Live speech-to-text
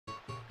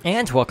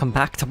And welcome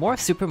back to more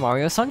Super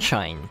Mario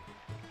Sunshine!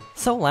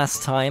 So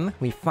last time,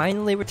 we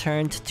finally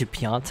returned to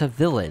Pianta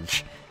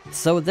Village.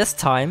 So this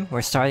time,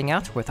 we're starting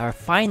out with our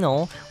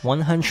final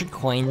 100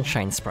 Coin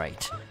Shine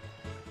Sprite.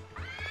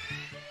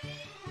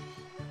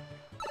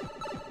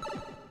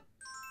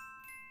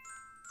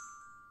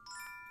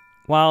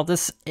 While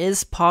this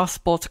is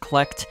possible to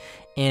collect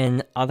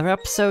in other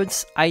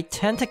episodes, I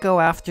tend to go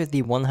after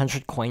the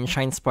 100 Coin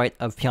Shine Sprite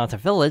of Pianta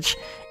Village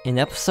in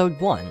episode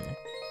 1.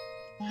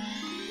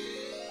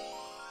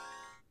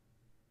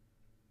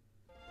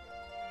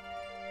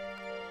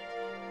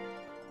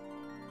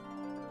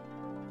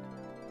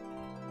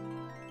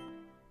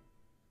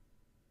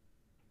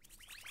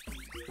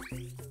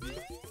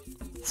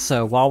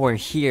 So while we're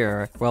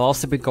here, we'll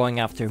also be going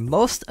after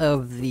most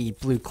of the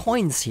blue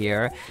coins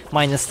here,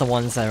 minus the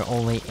ones that are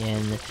only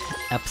in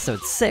episode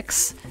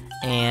 6,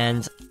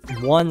 and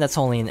one that's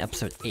only in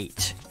episode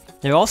 8.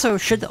 There also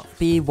should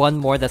be one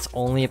more that's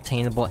only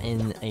obtainable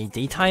in a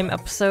daytime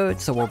episode,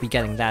 so we'll be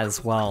getting that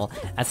as well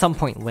at some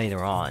point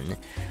later on.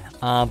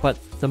 But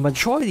the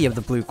majority of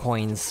the blue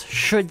coins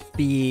should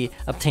be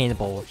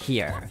obtainable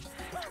here.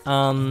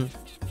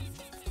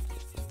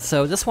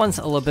 So this one's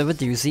a little bit of a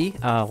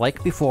doozy.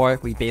 Like before,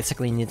 we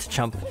basically need to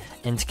jump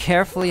and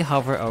carefully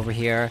hover over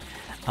here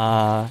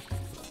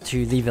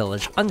to the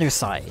village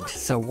underside.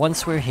 So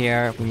once we're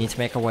here, we need to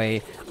make our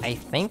way, I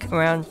think,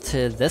 around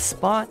to this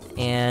spot,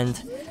 and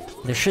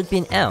there should be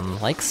an M,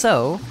 like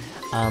so.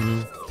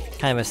 Kind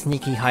of a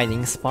sneaky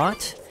hiding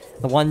spot.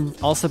 The one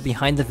also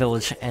behind the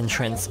village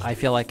entrance, I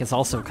feel like is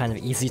also kind of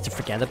easy to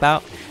forget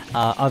about,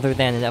 other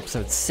than in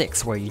episode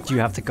 6, where you do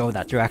have to go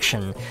that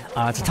direction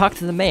to talk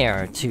to the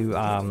mayor to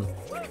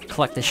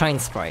collect the Shine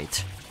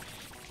Sprite.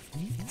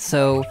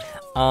 So,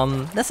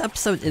 this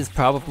episode is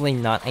probably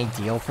not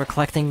ideal for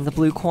collecting the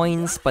blue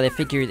coins, but I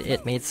figured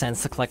it made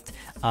sense to collect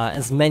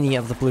as many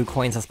of the blue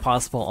coins as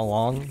possible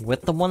along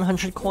with the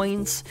 100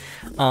 coins.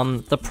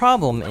 The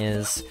problem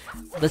is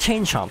the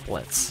chain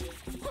chomplets.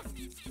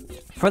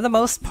 For the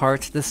most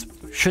part, this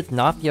should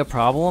not be a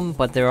problem,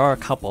 but there are a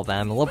couple that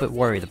I'm a little bit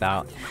worried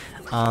about.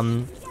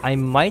 I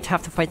might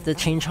have to fight the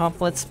chain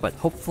chomplets, but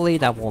hopefully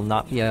that will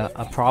not be a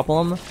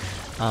problem.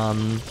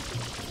 At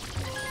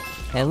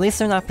least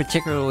they're not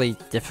particularly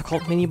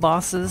difficult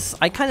mini-bosses.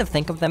 I kind of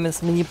think of them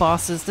as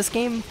mini-bosses. This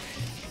game,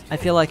 I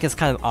feel like, is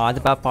kind of odd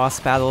about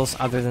boss battles,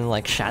 other than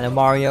like Shadow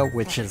Mario,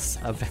 which is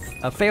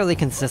a fairly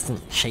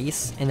consistent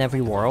chase in every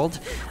world.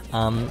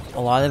 A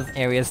lot of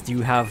areas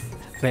do have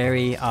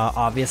very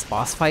obvious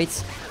boss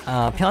fights.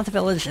 Pianta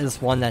Village is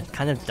one that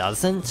kind of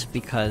doesn't,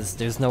 because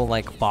there's no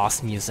like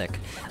boss music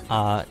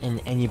in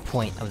any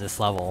point of this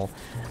level.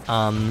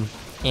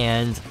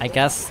 And I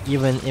guess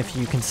even if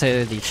you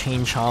consider the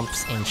Chain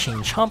Chomps and Chain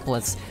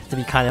Chomplets to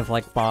be kind of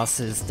like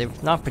bosses, they're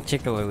not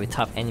particularly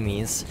tough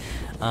enemies.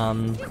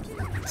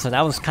 So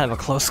that was kind of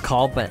a close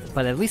call, but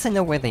at least I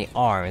know where they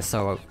are,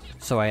 so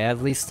I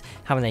at least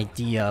have an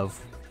idea of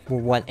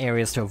what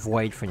areas to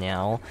avoid for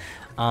now.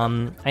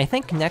 I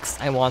think next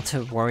I want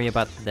to worry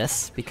about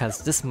this,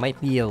 because this might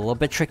be a little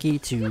bit tricky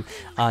to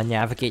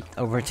navigate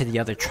over to the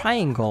other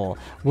triangle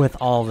with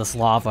all this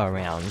lava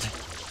around.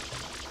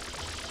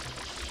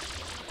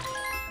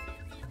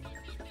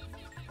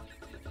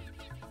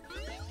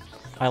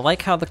 I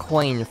like how the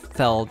coin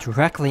fell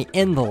directly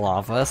in the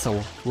lava,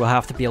 so we'll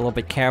have to be a little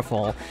bit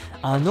careful.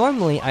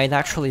 Normally I'd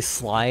actually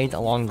slide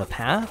along the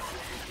path,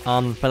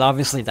 but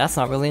obviously that's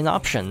not really an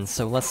option,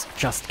 so let's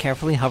just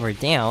carefully hover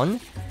down.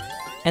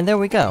 And there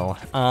we go.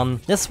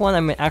 This one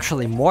I'm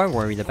actually more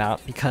worried about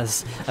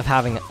because of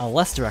having a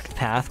less direct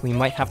path. We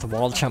might have to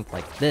wall jump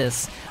like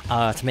this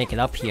to make it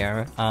up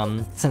here,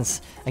 since,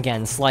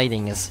 again,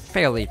 sliding is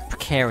fairly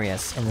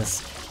precarious in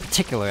this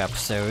particular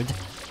episode.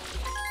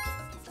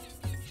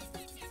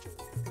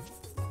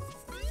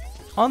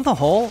 On the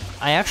whole,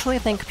 I actually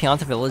think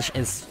Pianta Village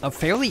is a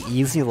fairly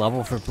easy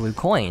level for blue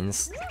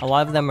coins. A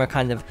lot of them are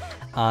kind of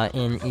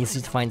in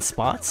easy-to-find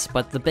spots,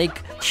 but the big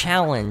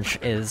challenge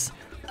is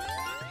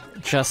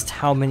just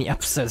how many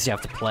episodes you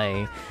have to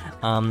play.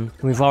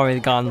 We've already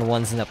gotten the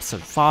ones in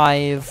episode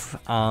 5,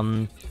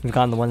 we've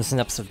gotten the ones in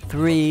episode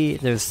 3,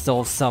 there's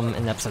still some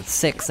in episode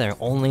 6 that are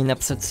only in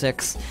episode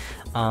 6,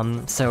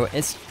 so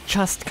it's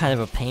just kind of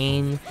a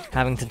pain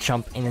having to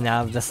jump in and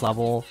out of this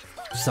level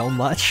so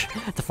much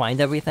to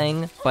find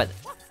everything, but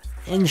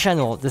in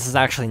general, this is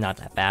actually not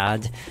that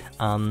bad.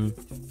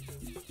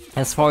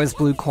 As far as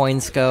blue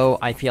coins go,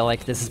 I feel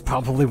like this is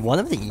probably one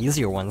of the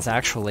easier ones,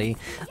 actually,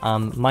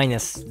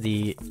 minus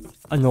the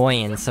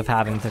annoyance of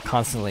having to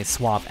constantly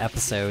swap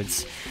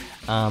episodes.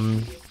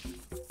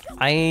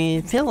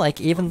 I feel like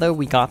even though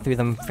we got through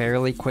them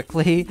fairly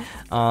quickly,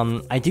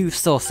 I do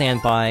still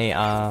stand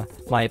by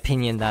my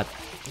opinion that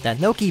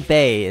Noki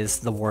Bay is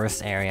the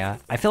worst area.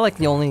 I feel like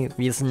the only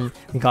reason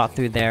we got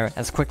through there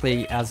as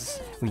quickly as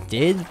we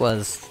did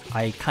was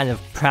I kind of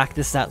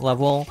practiced that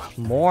level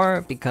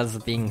more because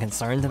of being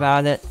concerned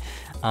about it,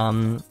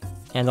 and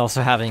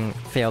also having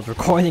failed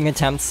recording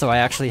attempts, so I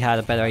actually had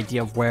a better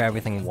idea of where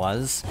everything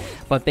was.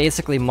 But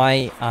basically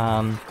I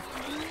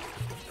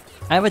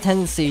have a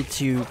tendency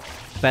to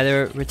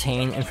better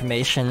retain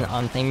information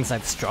on things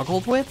I've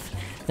struggled with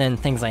than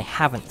things I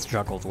haven't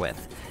struggled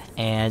with.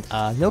 And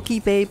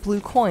Noki Bay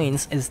Blue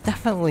Coins is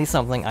definitely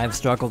something I've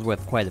struggled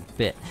with quite a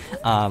bit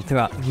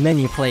throughout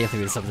many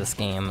playthroughs of this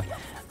game.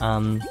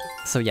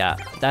 So yeah,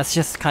 that's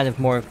just kind of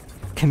more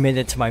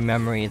committed to my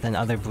memory than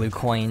other blue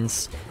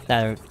coins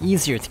that are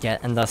easier to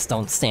get and thus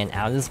don't stand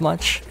out as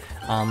much.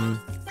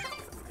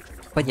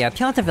 But yeah,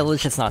 Pianta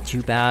Village is not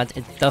too bad.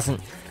 It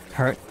doesn't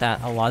hurt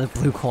that a lot of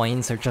blue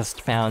coins are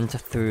just found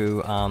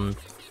through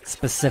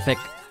specific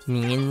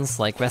means,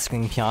 like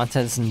rescuing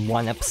Piantas in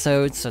one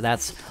episode, so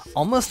that's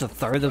almost a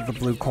third of the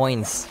blue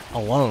coins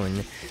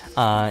alone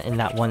in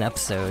that one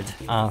episode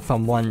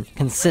from one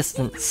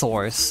consistent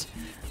source.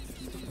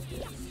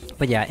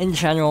 But yeah, in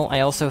general, I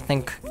also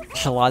think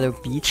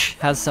Gelato Beach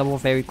has several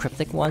very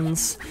cryptic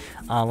ones,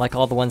 like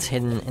all the ones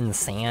hidden in the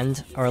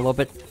sand are a little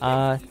bit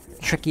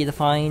tricky to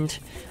find.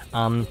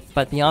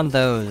 But beyond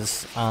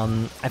those,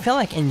 I feel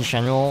like in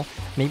general,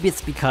 maybe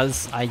it's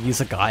because I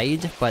use a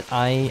guide, but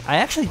I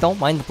actually don't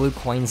mind the blue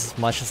coins as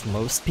much as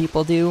most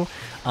people do.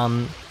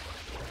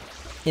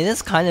 It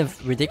is kind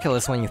of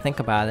ridiculous when you think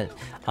about it,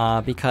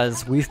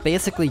 because we've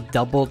basically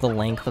doubled the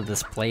length of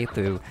this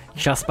playthrough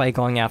just by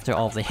going after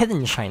all of the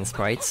hidden Shine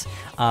Sprites,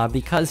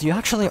 because you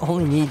actually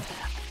only need,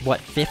 what,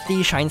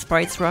 50 Shine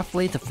Sprites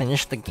roughly to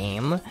finish the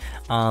game?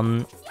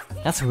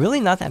 That's really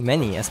not that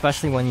many,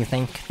 especially when you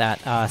think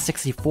that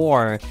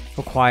 64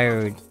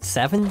 required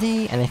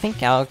 70, and I think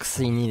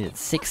Galaxy needed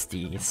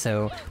 60,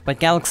 but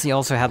Galaxy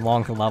also had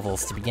longer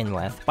levels to begin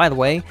with. By the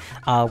way,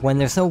 when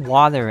there's no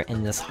water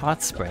in this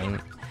hot spring,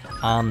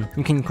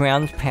 you can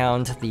ground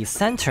pound the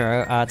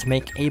center to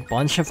make a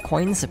bunch of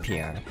coins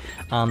appear.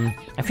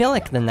 I feel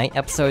like the night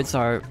episodes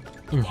are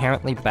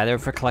inherently better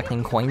for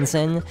collecting coins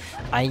in.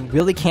 I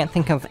really can't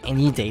think of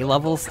any day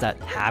levels that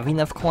have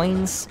enough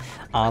coins,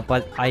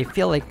 but I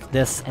feel like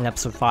this and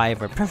episode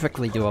 5 are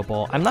perfectly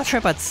doable. I'm not sure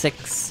about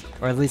 6,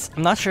 or at least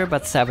I'm not sure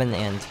about 7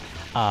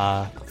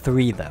 and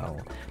 3 though.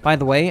 By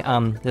the way,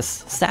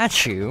 this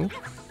statue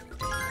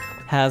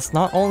has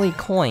not only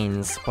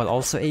coins, but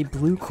also a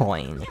blue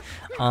coin.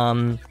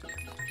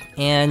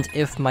 And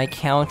if my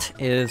count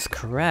is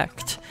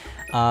correct,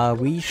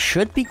 we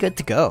should be good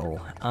to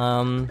go.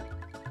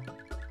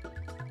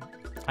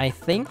 I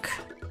think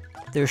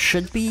there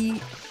should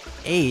be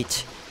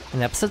 8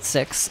 in episode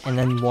 6, and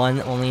then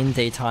 1 only in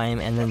daytime,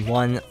 and then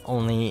 1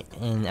 only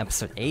in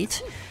episode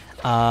 8.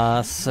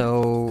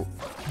 So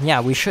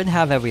yeah, we should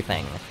have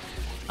everything.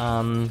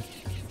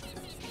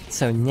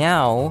 So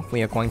now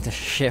we are going to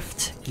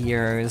shift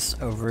gears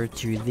over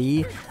to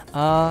the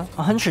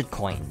 100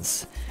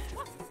 coins.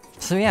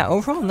 So yeah,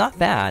 overall not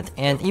bad,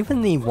 and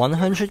even the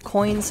 100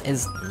 coins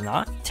is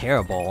not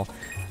terrible.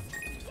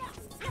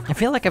 I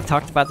feel like I've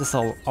talked about this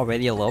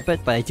already a little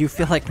bit, but I do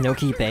feel like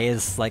Noki Bay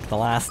is like the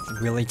last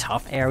really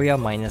tough area,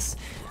 minus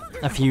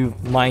a few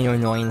minor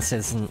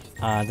annoyances in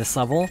this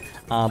level.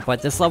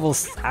 But this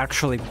level's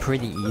actually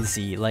pretty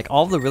easy. Like,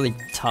 all the really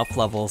tough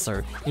levels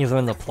are either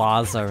in the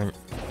plaza or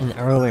in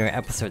earlier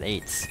episode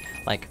 8s.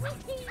 Like,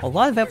 a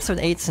lot of episode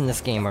 8s in this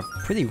game are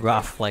pretty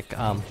rough, like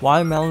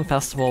Watermelon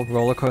Festival,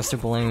 Roller Coaster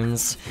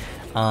Balloons,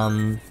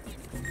 are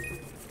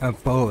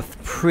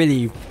both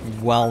pretty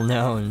well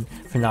known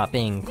for not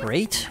being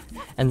great.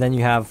 And then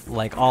you have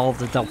like all of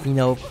the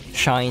Delfino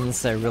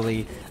shines that are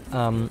really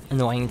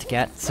annoying to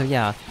get. So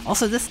yeah,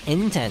 also this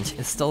indent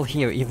is still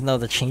here even though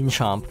the Chain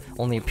Chomp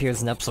only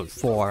appears in episode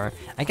 4.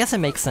 I guess it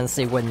makes sense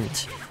they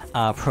wouldn't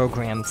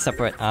program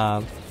separate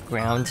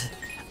ground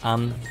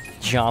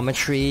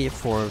geometry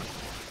for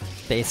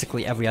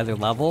basically every other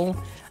level.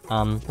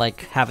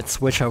 Like have it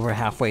switch over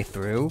halfway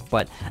through,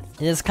 but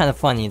it is kind of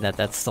funny that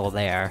that's still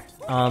there.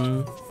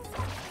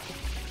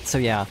 So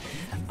yeah,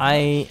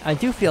 I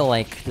do feel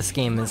like this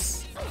game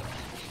is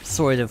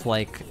sort of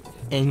like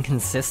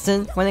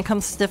inconsistent when it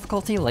comes to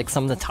difficulty. Like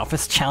some of the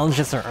toughest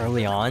challenges are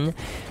early on.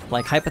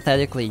 Like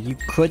hypothetically, you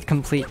could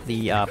complete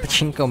the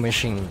pachinko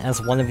machine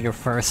as one of your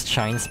first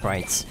Shine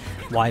Sprites.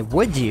 Why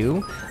would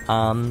you?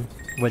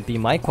 Would be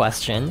my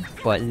question,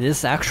 but it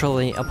is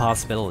actually a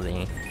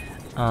possibility.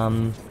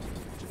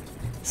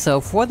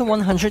 So for the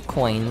 100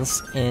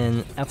 coins,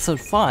 in episode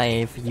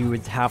 5, you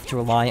would have to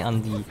rely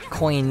on the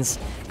coins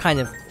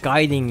kind of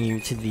guiding you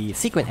to the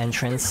secret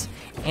entrance,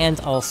 and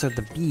also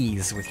the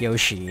bees with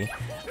Yoshi.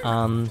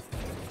 In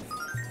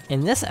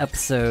this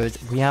episode,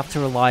 we have to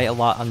rely a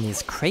lot on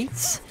these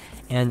crates,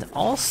 and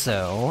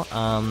also,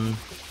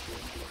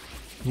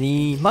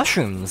 the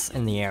mushrooms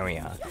in the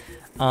area.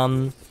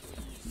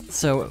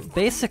 So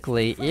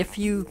basically, if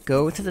you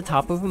go to the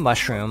top of a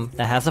mushroom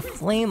that has a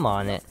flame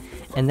on it,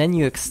 and then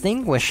you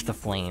extinguish the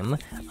flame,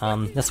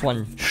 this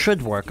one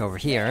should work over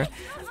here.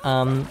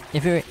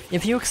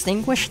 If you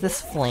extinguish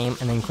this flame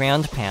and then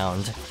ground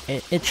pound,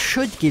 it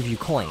should give you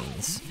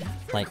coins,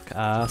 like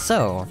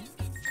so.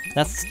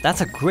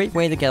 That's a great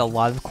way to get a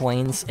lot of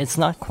coins. It's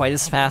not quite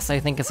as fast, I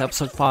think, as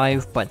episode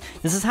 5, but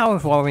this is how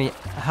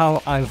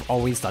I've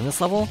always done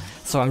this level,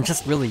 so I'm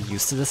just really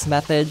used to this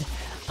method.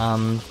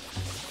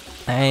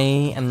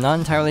 I am not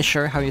entirely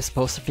sure how you're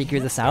supposed to figure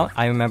this out.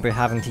 I remember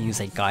having to use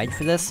a guide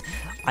for this.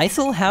 I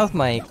still have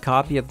my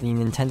copy of the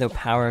Nintendo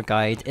Power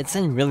Guide. It's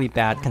in really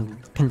bad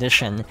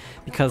condition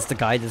because the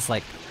guide is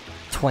like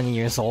 20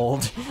 years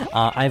old.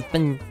 I've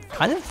been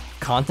kind of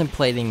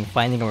contemplating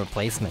finding a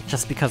replacement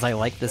just because I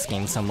like this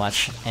game so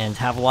much and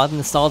have a lot of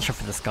nostalgia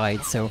for this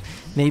guide, so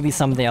maybe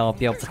someday I'll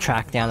be able to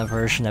track down a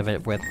version of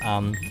it with,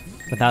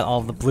 without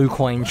all the blue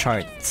coin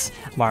charts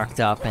marked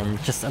up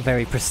and just a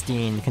very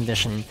pristine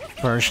condition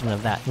version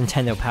of that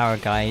Nintendo Power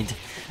Guide.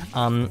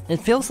 It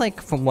feels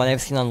like, from what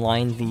I've seen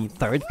online, the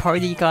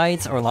third-party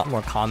guides are a lot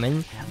more common.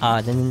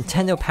 The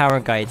Nintendo Power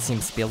Guide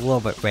seems to be a little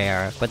bit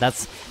rare, but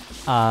that's,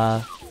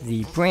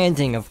 the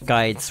branding of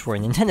guides for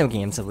Nintendo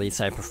games, at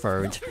least, I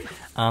preferred.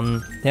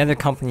 The other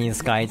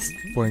companies' guides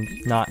were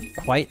not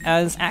quite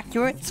as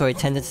accurate, so I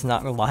tended to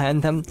not rely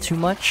on them too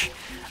much.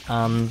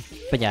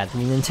 But yeah, the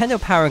Nintendo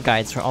Power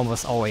Guides are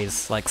almost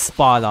always, like,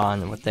 spot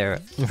on with their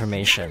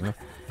information.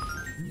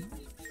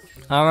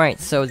 Alright,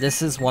 so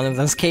this is one of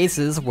those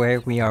cases where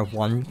we are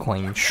 1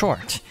 coin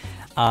short.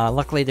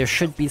 Luckily there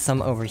should be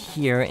some over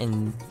here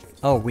in...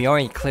 Oh, we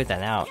already cleared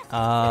that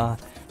out.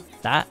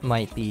 That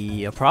might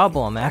be a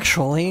problem,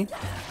 actually.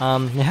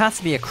 There has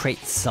to be a crate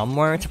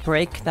somewhere to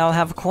break that'll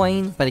have a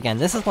coin, but again,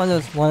 this is one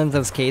of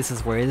those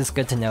cases where it is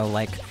good to know,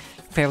 like,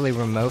 fairly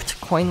remote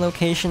coin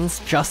locations,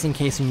 just in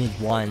case you need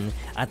one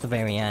at the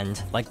very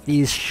end. Like,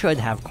 these should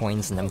have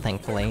coins in them,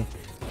 thankfully.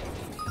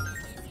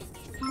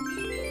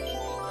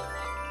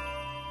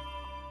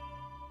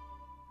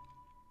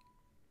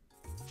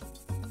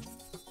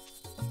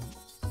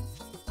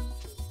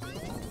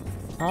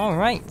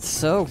 Alright,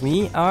 so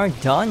we are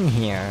done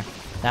here.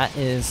 That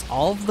is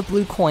all of the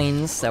blue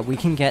coins that we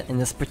can get in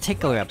this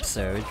particular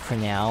episode for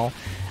now.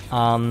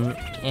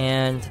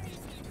 And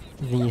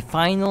the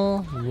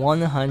final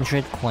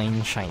 100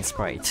 Coin Shine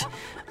Sprite.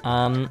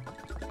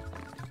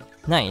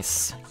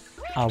 Nice.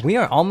 We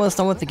are almost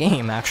done with the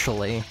game,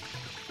 actually.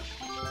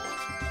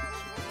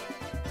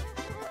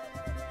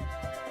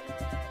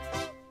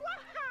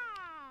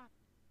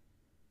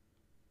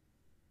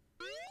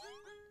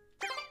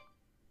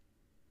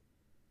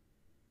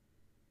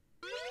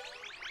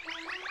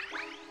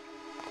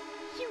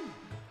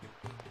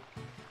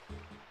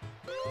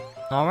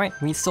 Alright,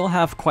 we still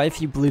have quite a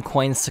few blue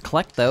coins to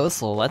collect though,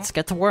 so let's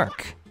get to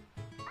work.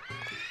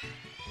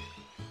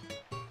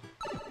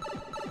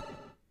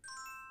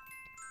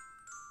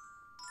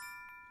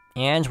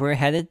 And we're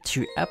headed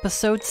to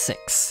episode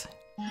 6.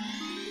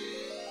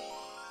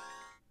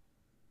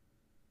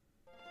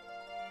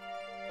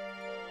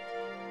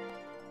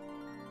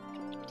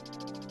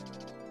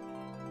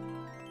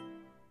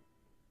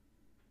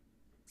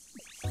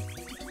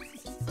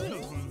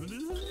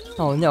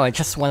 Oh no, I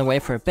just went away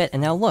for a bit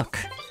and now look!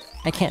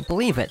 I can't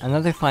believe it,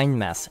 another fine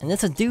mess, and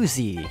it's a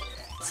doozy!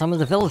 Some of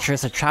the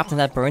villagers are trapped in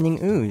that burning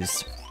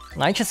ooze.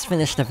 And I just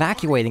finished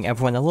evacuating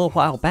everyone a little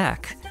while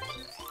back.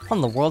 What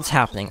in the world's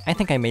happening? I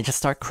think I may just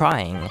start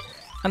crying.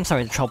 I'm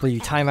sorry to trouble you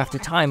time after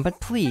time, but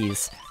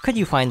please, could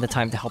you find the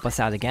time to help us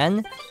out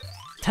again?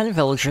 10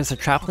 villagers are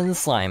trapped in the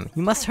slime.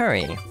 You must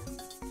hurry.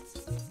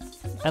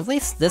 At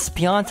least this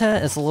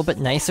Pianta is a little bit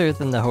nicer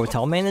than the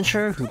hotel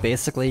manager, who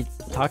basically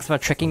talks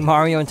about tricking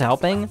Mario into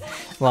helping,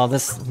 while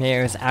this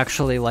mayor is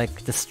actually,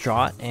 like,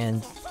 distraught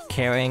and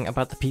caring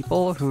about the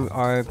people who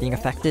are being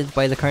affected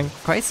by the current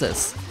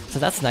crisis. So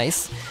that's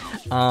nice.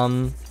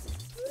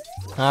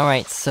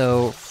 Alright,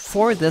 so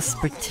for this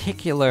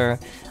particular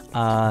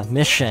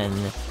mission,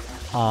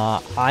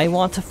 I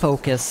want to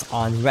focus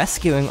on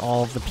rescuing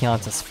all of the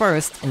Piantas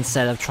first,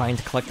 instead of trying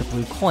to collect the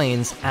blue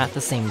coins at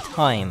the same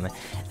time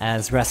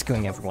as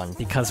rescuing everyone,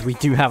 because we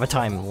do have a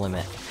time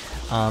limit.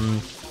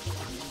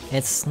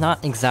 It's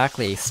not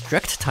exactly a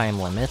strict time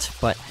limit,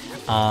 but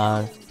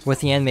with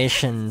the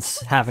animations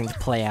having to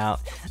play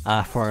out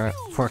for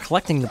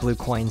collecting the blue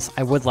coins,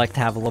 I would like to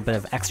have a little bit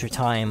of extra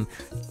time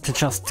to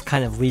just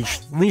kind of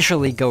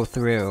leisurely go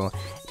through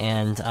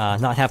and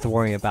not have to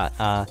worry about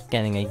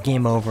getting a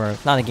game over,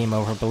 not a game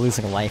over, but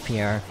losing a life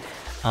here.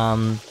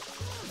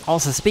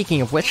 Also,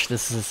 speaking of which,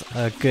 this is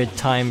a good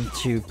time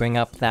to bring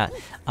up that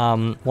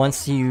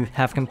once you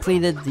have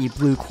completed the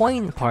blue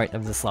coin part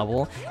of this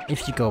level,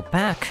 if you go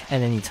back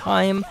at any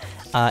time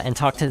and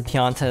talk to the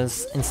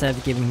Piantas, instead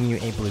of giving you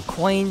a blue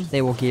coin,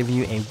 they will give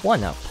you a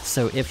 1-up.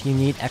 So if you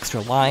need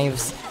extra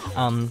lives,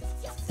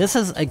 this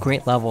is a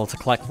great level to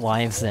collect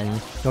lives in.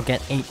 You'll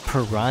get 8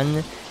 per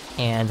run,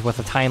 and with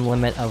a time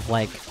limit of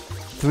like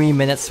 3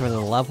 minutes for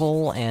the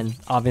level, and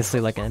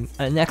obviously like an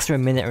extra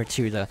minute or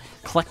 2 to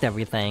collect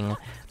everything,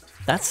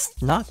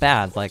 that's not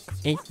bad. Like,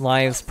 8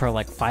 lives per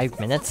like 5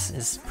 minutes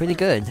is pretty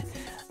good.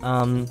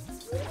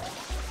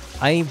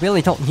 I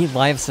really don't need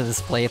lives for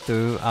this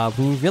playthrough.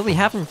 We really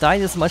haven't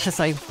died as much as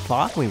I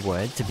thought we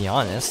would, to be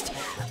honest.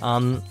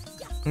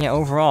 Yeah,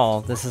 overall,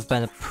 this has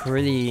been a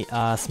pretty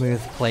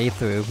smooth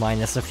playthrough,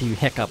 minus a few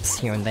hiccups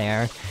here and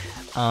there.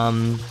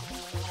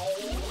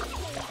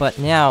 But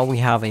now we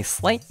have a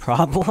slight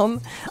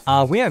problem.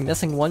 We are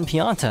missing one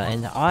Pianta,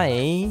 and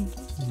I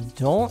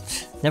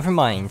don't... Never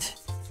mind.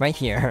 right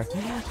here.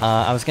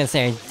 I was gonna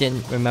say I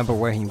didn't remember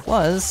where he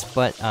was,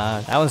 but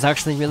that was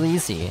actually really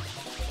easy.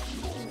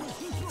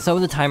 So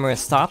the timer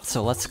has stopped,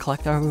 so let's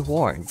collect our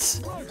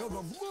rewards.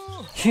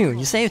 Phew,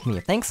 you saved me,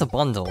 thanks a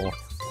bundle.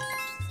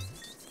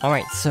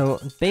 Alright, so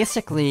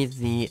basically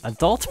the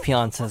adult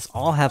Piantas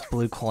all have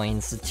blue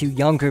coins, the 2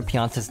 younger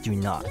Piantas do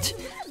not.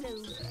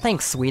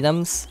 Thanks,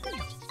 Sweetums.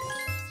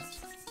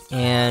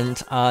 And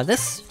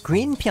this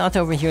green Pianta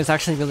over here is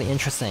actually really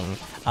interesting,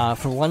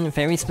 for one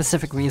very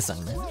specific reason.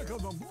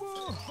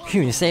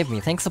 Phew, you saved me,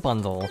 thanks a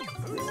bundle.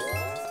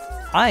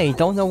 I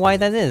don't know why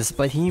that is,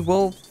 but he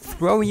will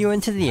throw you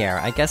into the air.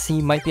 I guess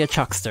he might be a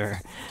chuckster.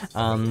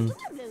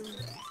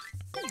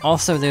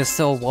 Also, there's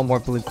still one more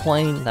blue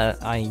coin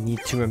that I need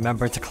to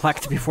remember to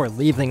collect before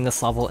leaving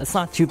this level. It's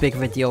not too big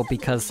of a deal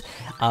because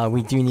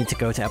we do need to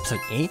go to episode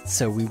 8,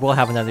 so we will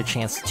have another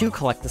chance to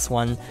collect this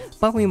one,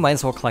 but we might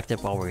as well collect it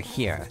while we're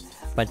here.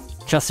 But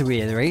just to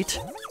reiterate,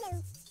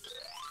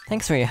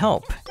 thanks for your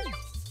help.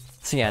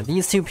 So yeah,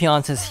 these 2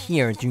 Piantas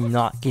here do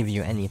not give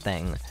you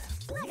anything.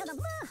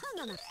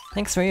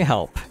 Thanks for your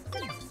help.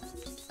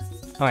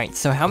 Alright,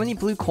 so how many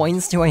blue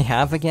coins do I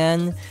have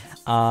again?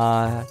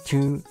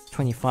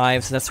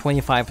 225, so that's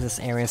 25 for this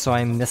area, so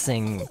I'm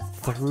missing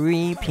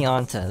 3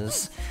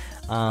 Piantas.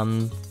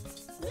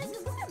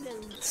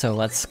 So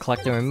let's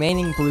collect the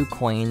remaining blue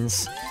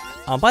coins.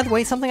 By the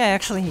way, something I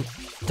actually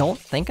don't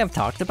think I've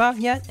talked about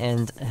yet,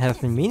 and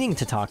have been meaning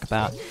to talk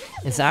about,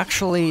 is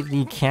actually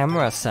the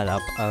camera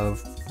setup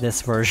of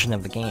this version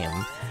of the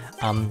game.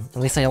 At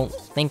least I don't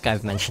think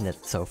I've mentioned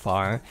it so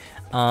far.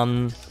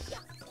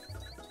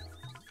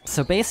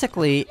 So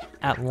basically,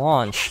 at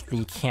launch,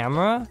 the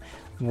camera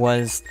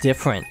was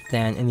different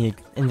than in the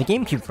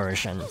GameCube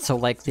version. So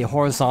like, the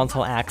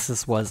horizontal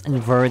axis was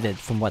inverted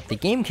from what the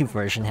GameCube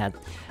version had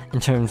in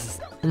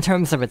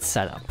terms of its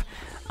setup.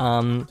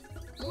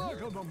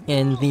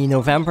 In the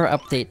November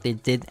update, they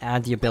did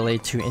add the ability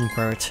to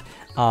invert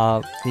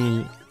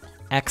the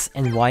X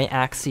and Y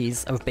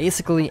axes of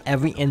basically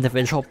every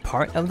individual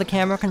part of the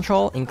camera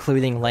control,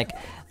 including like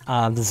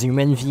the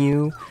zoom-in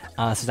view,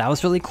 so that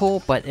was really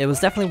cool, but it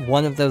was definitely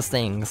one of those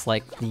things,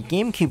 like the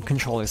GameCube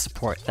controller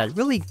support, that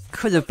really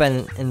could have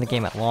been in the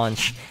game at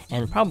launch,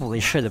 and probably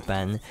should have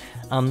been,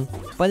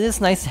 but it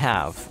is nice to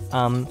have.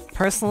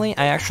 Personally,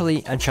 I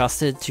actually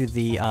adjusted to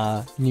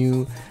the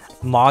new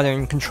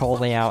modern control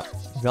layout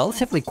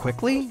relatively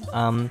quickly,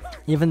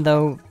 even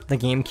though the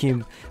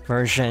GameCube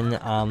version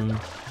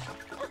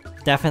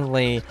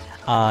definitely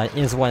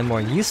is what I'm more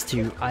used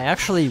to. I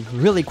actually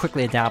really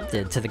quickly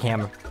adapted to the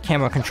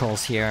camera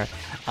controls here,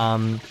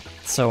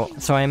 so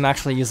I'm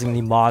actually using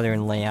the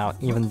modern layout,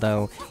 even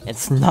though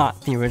it's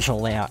not the original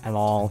layout at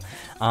all.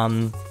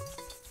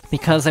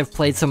 Because I've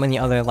played so many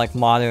other like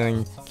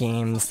modern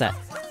games that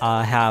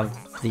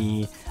have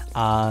the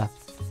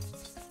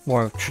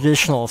more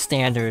traditional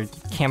standard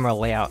camera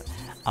layout,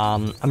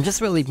 I'm just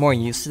really more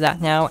used to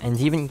that now, and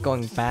even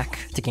going back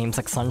to games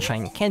like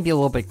Sunshine can be a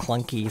little bit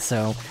clunky,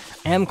 so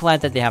I am glad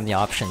that they have the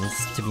options,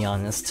 to be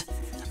honest.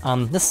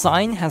 This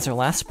sign has our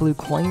last blue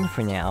coin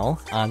for now.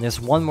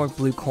 There's one more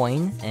blue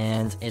coin,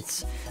 and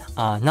it's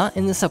not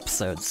in this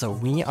episode, so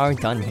we are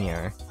done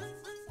here.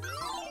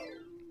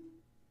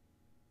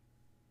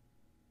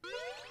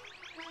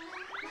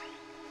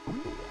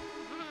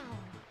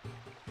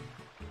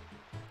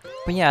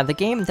 But yeah, the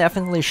game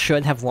definitely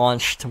should have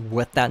launched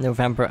with that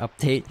November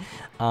update.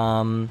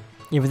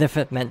 Even if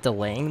it meant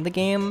delaying the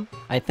game,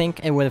 I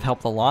think it would have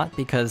helped a lot,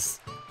 because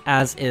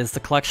as is, the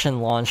collection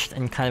launched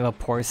in kind of a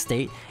poor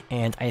state,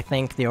 and I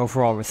think the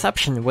overall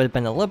reception would have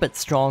been a little bit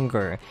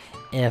stronger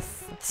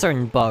if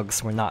certain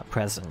bugs were not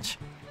present.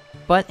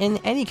 But in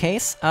any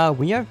case,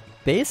 we are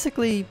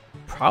basically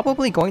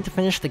probably going to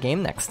finish the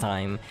game next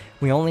time.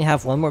 We only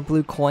have one more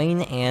blue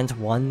coin and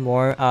one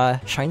more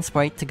Shine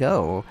Sprite to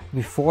go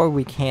before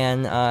we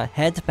can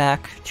head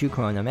back to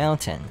Corona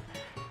Mountain.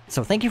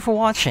 So thank you for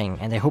watching,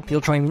 and I hope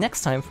you'll join me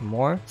next time for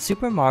more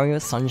Super Mario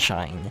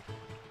Sunshine.